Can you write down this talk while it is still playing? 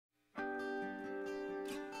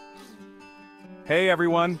Hey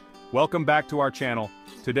everyone, welcome back to our channel.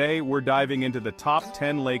 Today we're diving into the top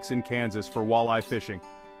 10 lakes in Kansas for walleye fishing.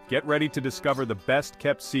 Get ready to discover the best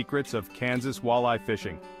kept secrets of Kansas walleye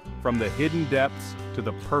fishing, from the hidden depths to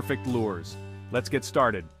the perfect lures. Let's get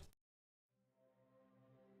started.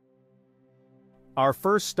 Our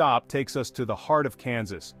first stop takes us to the heart of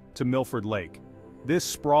Kansas, to Milford Lake. This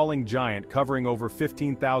sprawling giant covering over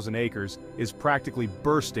 15,000 acres is practically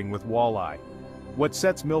bursting with walleye. What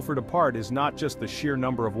sets Milford apart is not just the sheer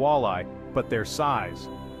number of walleye, but their size.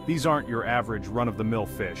 These aren't your average run-of-the-mill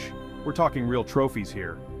fish. We're talking real trophies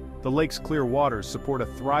here. The lake's clear waters support a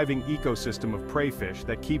thriving ecosystem of prey fish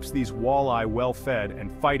that keeps these walleye well-fed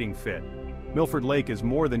and fighting fit. Milford Lake is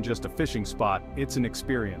more than just a fishing spot, it's an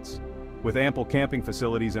experience. With ample camping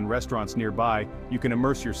facilities and restaurants nearby, you can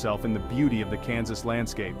immerse yourself in the beauty of the Kansas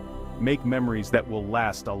landscape. Make memories that will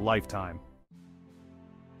last a lifetime.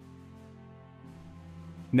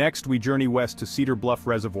 Next, we journey west to Cedar Bluff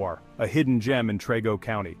Reservoir, a hidden gem in Trego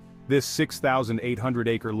County. This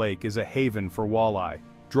 6,800-acre lake is a haven for walleye,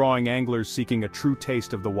 drawing anglers seeking a true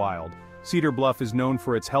taste of the wild. Cedar Bluff is known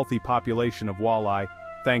for its healthy population of walleye,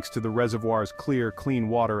 thanks to the reservoir's clear, clean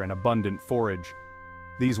water and abundant forage.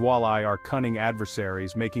 These walleye are cunning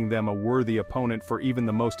adversaries, making them a worthy opponent for even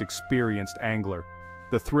the most experienced angler.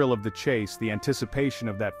 The thrill of the chase, the anticipation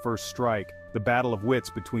of that first strike, the battle of wits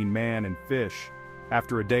between man and fish.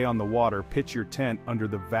 After a day on the water, pitch your tent under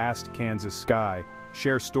the vast Kansas sky.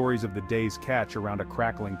 Share stories of the day's catch around a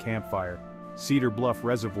crackling campfire. Cedar Bluff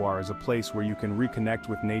Reservoir is a place where you can reconnect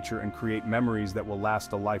with nature and create memories that will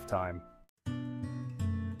last a lifetime.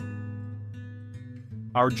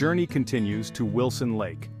 Our journey continues to Wilson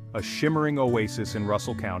Lake, a shimmering oasis in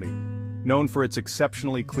Russell County. Known for its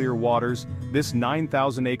exceptionally clear waters, this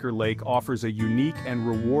 9,000-acre lake offers a unique and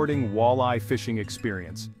rewarding walleye fishing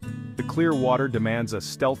experience. The clear water demands a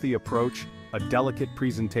stealthy approach, a delicate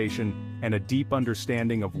presentation, and a deep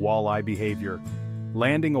understanding of walleye behavior.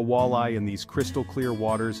 Landing a walleye in these crystal-clear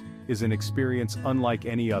waters is an experience unlike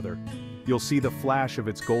any other. You'll see the flash of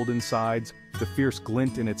its golden sides, the fierce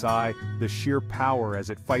glint in its eye, the sheer power as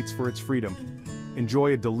it fights for its freedom.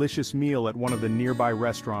 Enjoy a delicious meal at one of the nearby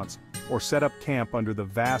restaurants, or set up camp under the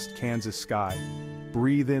vast Kansas sky.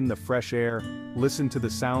 Breathe in the fresh air, listen to the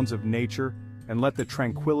sounds of nature, and let the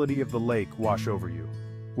tranquility of the lake wash over you.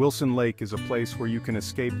 Wilson Lake is a place where you can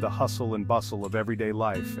escape the hustle and bustle of everyday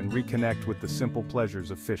life and reconnect with the simple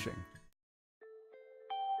pleasures of fishing.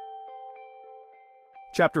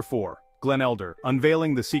 Chapter 4. Glen Elder,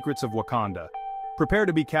 Unveiling the Secrets of Wakanda. Prepare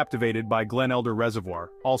to be captivated by Glen Elder Reservoir,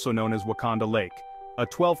 also known as Wakanda Lake, a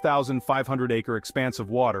 12,500-acre expanse of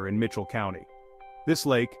water in Mitchell County. This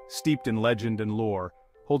lake, steeped in legend and lore,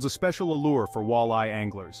 holds a special allure for walleye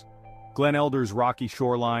anglers. Glen Elder's rocky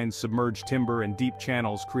shorelines, submerged timber, and deep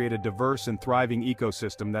channels create a diverse and thriving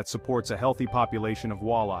ecosystem that supports a healthy population of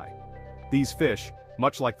walleye. These fish,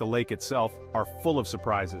 much like the lake itself, are full of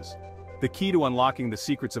surprises. The key to unlocking the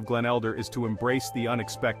secrets of Glen Elder is to embrace the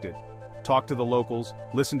unexpected. Talk to the locals,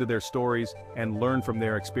 listen to their stories, and learn from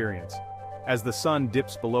their experience. As the sun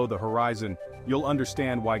dips below the horizon, you'll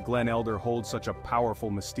understand why Glen Elder holds such a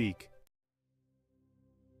powerful mystique.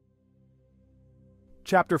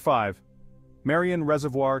 Chapter 5. Marion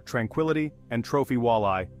Reservoir, Tranquility, and Trophy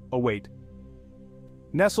Walleye await.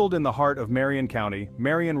 Nestled in the heart of Marion County,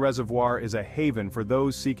 Marion Reservoir is a haven for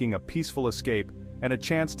those seeking a peaceful escape and a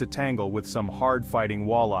chance to tangle with some hard-fighting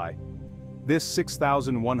walleye. This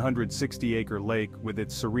 6,160-acre lake, with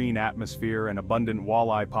its serene atmosphere and abundant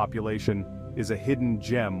walleye population, is a hidden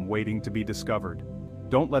gem waiting to be discovered.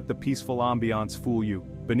 Don't let the peaceful ambiance fool you.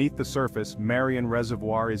 Beneath the surface, Marion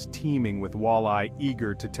Reservoir is teeming with walleye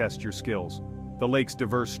eager to test your skills. The lake's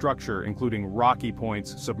diverse structure, including rocky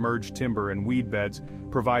points, submerged timber, and weed beds,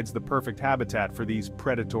 provides the perfect habitat for these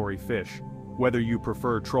predatory fish. Whether you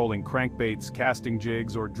prefer trolling crankbaits, casting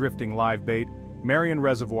jigs, or drifting live bait, Marion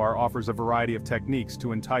Reservoir offers a variety of techniques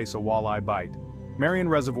to entice a walleye bite. Marion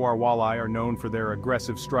Reservoir walleye are known for their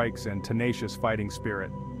aggressive strikes and tenacious fighting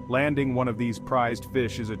spirit. Landing one of these prized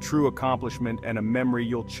fish is a true accomplishment and a memory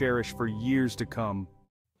you'll cherish for years to come.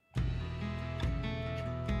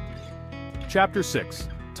 Chapter 6.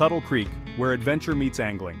 Tuttle Creek, where adventure meets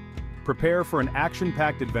angling. Prepare for an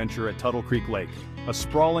action-packed adventure at Tuttle Creek Lake, a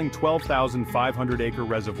sprawling 12,500-acre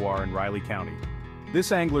reservoir in Riley County.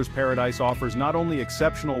 This angler's paradise offers not only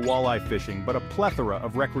exceptional walleye fishing but a plethora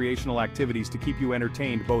of recreational activities to keep you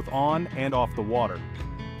entertained both on and off the water.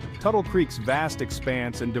 Tuttle Creek's vast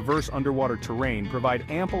expanse and diverse underwater terrain provide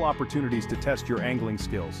ample opportunities to test your angling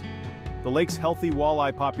skills. The lake's healthy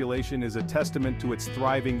walleye population is a testament to its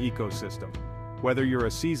thriving ecosystem. Whether you're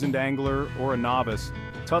a seasoned angler or a novice,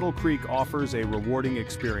 Tuttle Creek offers a rewarding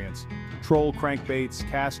experience. Troll crankbaits,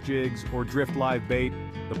 cast jigs, or drift live bait,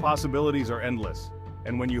 the possibilities are endless.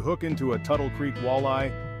 And when you hook into a Tuttle Creek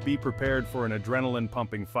walleye, be prepared for an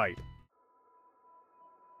adrenaline-pumping fight.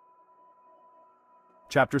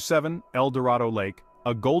 Chapter 7, El Dorado Lake,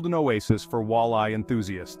 a golden oasis for walleye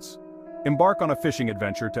enthusiasts. Embark on a fishing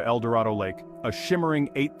adventure to El Dorado Lake, a shimmering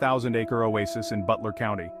 8,000-acre oasis in Butler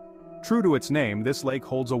County. True to its name, this lake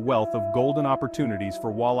holds a wealth of golden opportunities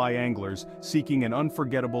for walleye anglers seeking an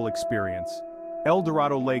unforgettable experience. El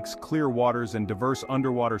Dorado Lake's clear waters and diverse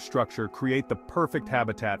underwater structure create the perfect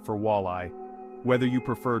habitat for walleye. Whether you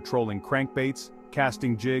prefer trolling crankbaits,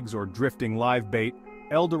 casting jigs, or drifting live bait,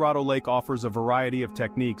 El Dorado Lake offers a variety of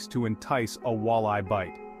techniques to entice a walleye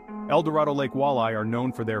bite. El Dorado Lake walleye are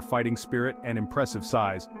known for their fighting spirit and impressive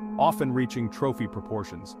size, often reaching trophy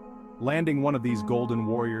proportions. Landing one of these golden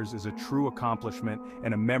warriors is a true accomplishment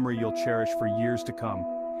and a memory you'll cherish for years to come.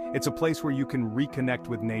 It's a place where you can reconnect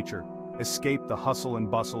with nature, escape the hustle and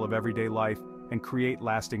bustle of everyday life, and create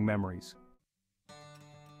lasting memories.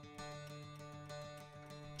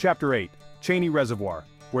 Chapter 8, Cheney Reservoir,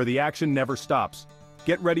 where the action never stops.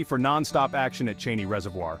 Get ready for non-stop action at Cheney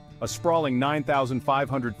Reservoir, a sprawling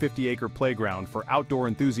 9,550-acre playground for outdoor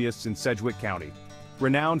enthusiasts in Sedgwick County.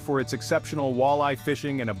 Renowned for its exceptional walleye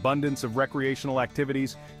fishing and abundance of recreational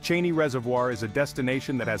activities, Cheney Reservoir is a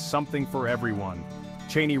destination that has something for everyone.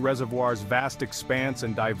 Cheney Reservoir's vast expanse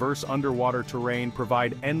and diverse underwater terrain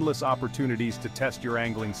provide endless opportunities to test your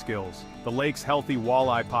angling skills. The lake's healthy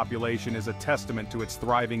walleye population is a testament to its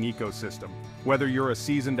thriving ecosystem. Whether you're a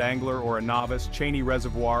seasoned angler or a novice, Cheney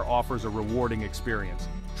Reservoir offers a rewarding experience.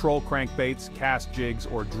 Troll crankbaits, cast jigs,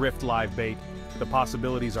 or drift live bait, the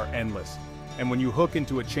possibilities are endless. And when you hook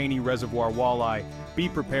into a Cheney Reservoir walleye, be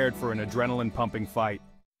prepared for an adrenaline-pumping fight.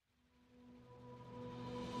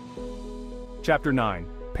 Chapter 9,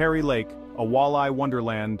 Perry Lake, a walleye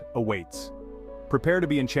wonderland, awaits. Prepare to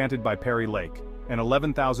be enchanted by Perry Lake, an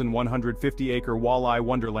 11,150-acre walleye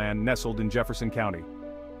wonderland nestled in Jefferson County.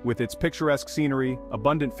 With its picturesque scenery,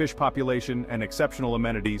 abundant fish population, and exceptional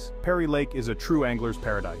amenities, Perry Lake is a true angler's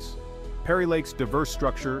paradise. Perry Lake's diverse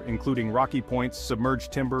structure, including rocky points,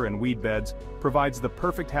 submerged timber, and weed beds, provides the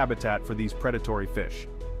perfect habitat for these predatory fish.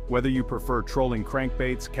 Whether you prefer trolling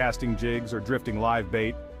crankbaits, casting jigs, or drifting live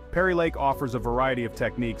bait, Perry Lake offers a variety of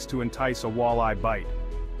techniques to entice a walleye bite.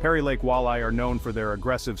 Perry Lake walleye are known for their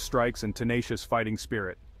aggressive strikes and tenacious fighting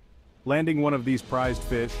spirit. Landing one of these prized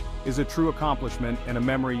fish is a true accomplishment and a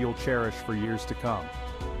memory you'll cherish for years to come.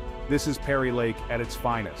 This is Perry Lake at its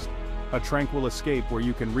finest. A tranquil escape where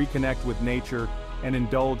you can reconnect with nature and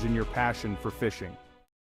indulge in your passion for fishing.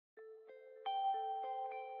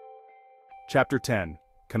 Chapter 10,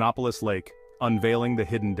 Canopolis Lake, Unveiling the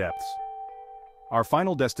Hidden Depths. Our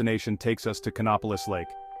final destination takes us to Canopolis Lake,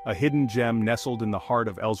 a hidden gem nestled in the heart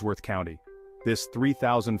of Ellsworth County. This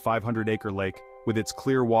 3,500-acre lake, with its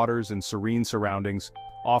clear waters and serene surroundings,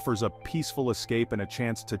 offers a peaceful escape and a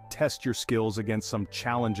chance to test your skills against some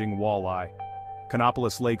challenging walleye.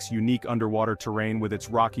 Canopolis Lake's unique underwater terrain with its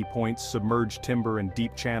rocky points, submerged timber, and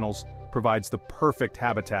deep channels provides the perfect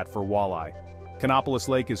habitat for walleye. Canopolis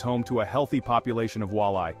Lake is home to a healthy population of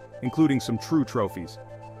walleye, including some true trophies.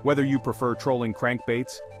 Whether you prefer trolling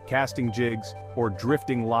crankbaits, casting jigs, or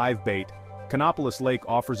drifting live bait, Canopolis Lake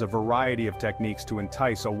offers a variety of techniques to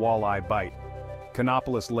entice a walleye bite.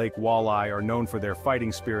 Canopolis Lake walleye are known for their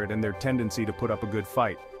fighting spirit and their tendency to put up a good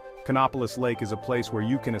fight. Canopolis Lake is a place where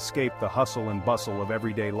you can escape the hustle and bustle of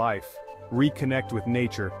everyday life, reconnect with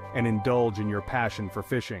nature, and indulge in your passion for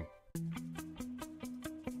fishing.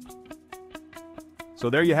 So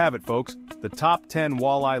there you have it, folks, the top 10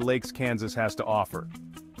 walleye lakes Kansas has to offer.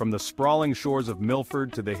 From the sprawling shores of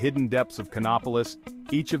Milford to the hidden depths of Canopolis,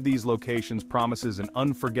 each of these locations promises an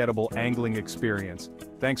unforgettable angling experience.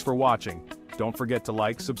 Thanks for watching. Don't forget to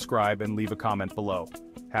like, subscribe, and leave a comment below.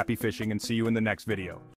 Happy fishing and see you in the next video.